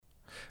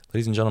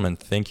Ladies and gentlemen,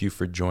 thank you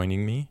for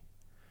joining me.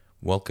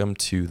 Welcome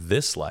to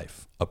This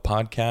Life, a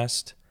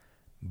podcast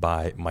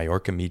by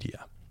Majorca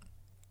Media.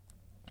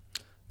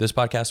 This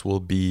podcast will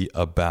be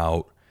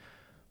about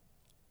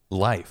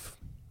life.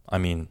 I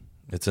mean,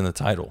 it's in the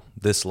title,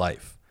 This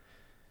Life.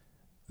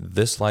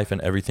 This life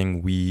and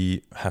everything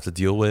we have to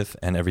deal with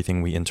and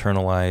everything we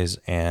internalize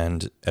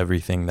and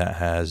everything that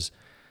has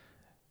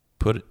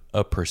put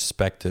a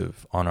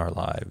perspective on our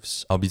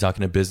lives. I'll be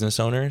talking to business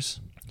owners,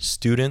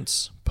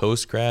 students,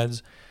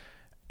 postgrads,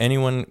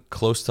 anyone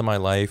close to my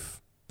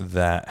life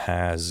that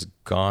has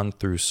gone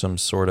through some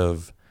sort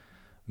of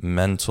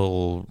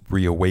mental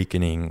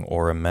reawakening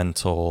or a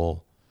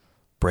mental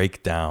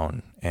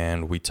breakdown.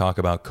 And we talk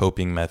about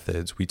coping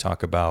methods. We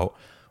talk about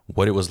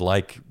what it was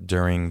like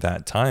during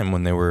that time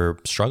when they were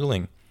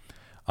struggling.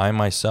 I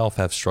myself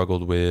have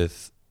struggled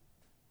with,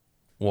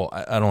 well,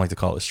 I don't like to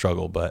call it a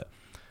struggle, but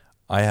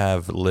I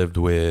have lived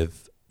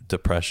with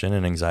depression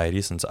and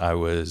anxiety since I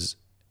was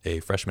a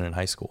freshman in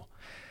high school.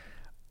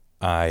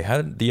 I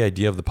had the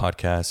idea of the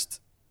podcast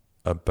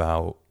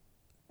about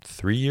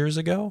 3 years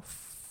ago,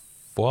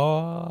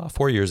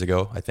 4 years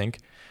ago, I think,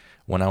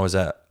 when I was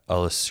at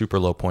a super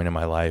low point in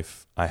my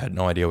life. I had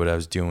no idea what I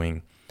was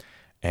doing,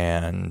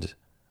 and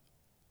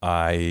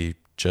I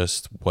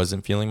just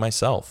wasn't feeling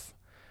myself.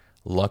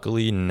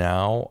 Luckily,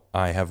 now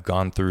I have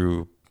gone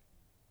through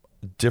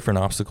different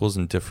obstacles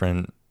and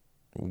different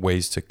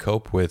ways to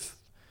cope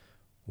with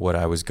what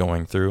I was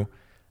going through,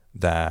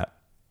 that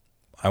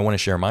I want to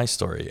share my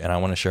story and I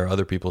want to share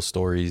other people's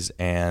stories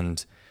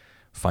and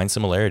find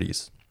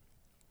similarities.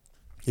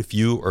 If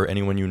you or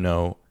anyone you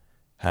know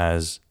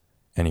has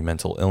any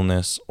mental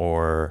illness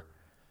or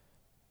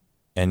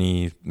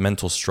any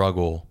mental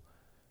struggle,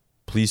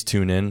 please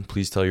tune in.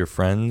 Please tell your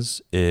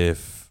friends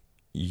if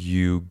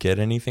you get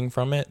anything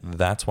from it.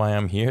 That's why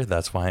I'm here.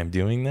 That's why I'm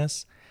doing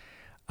this.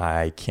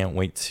 I can't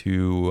wait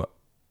to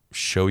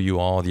show you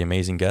all the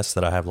amazing guests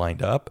that I have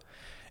lined up.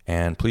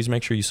 And please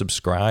make sure you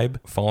subscribe.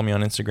 Follow me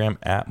on Instagram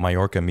at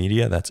Majorca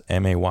Media. That's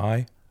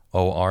MAYORCA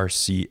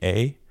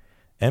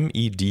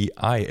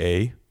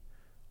MEDIA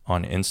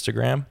on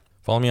Instagram.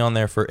 Follow me on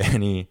there for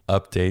any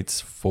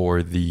updates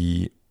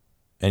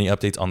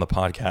on the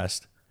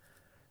podcast.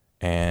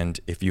 And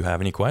if you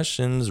have any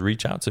questions,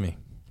 reach out to me.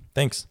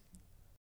 Thanks.